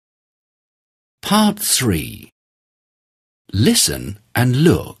Part 3. Listen and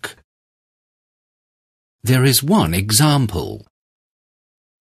look. There is one example.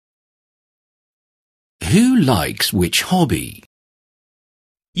 Who likes which hobby?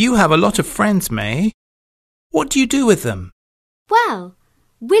 You have a lot of friends, May. What do you do with them? Well,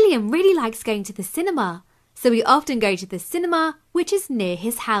 William really likes going to the cinema, so we often go to the cinema which is near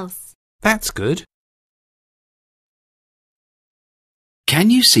his house. That's good. Can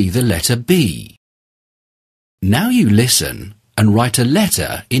you see the letter B? Now you listen and write a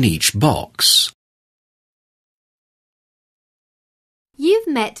letter in each box. You've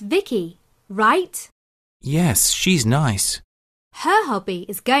met Vicky, right? Yes, she's nice. Her hobby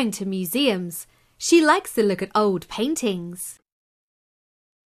is going to museums. She likes to look at old paintings.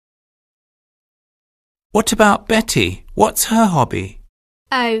 What about Betty? What's her hobby?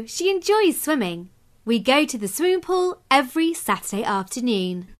 Oh, she enjoys swimming. We go to the swimming pool every Saturday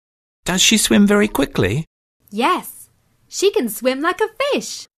afternoon. Does she swim very quickly? Yes, she can swim like a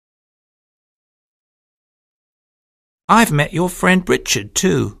fish. I've met your friend Richard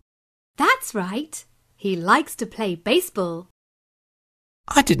too. That's right. He likes to play baseball.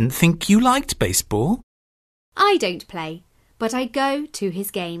 I didn't think you liked baseball. I don't play, but I go to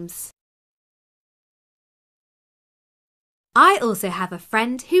his games. I also have a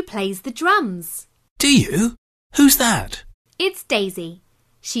friend who plays the drums. Do you? Who's that? It's Daisy.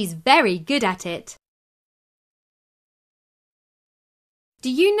 She's very good at it. Do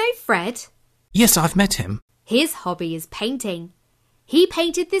you know Fred? Yes, I've met him. His hobby is painting. He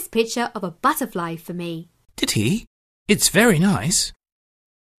painted this picture of a butterfly for me. Did he? It's very nice.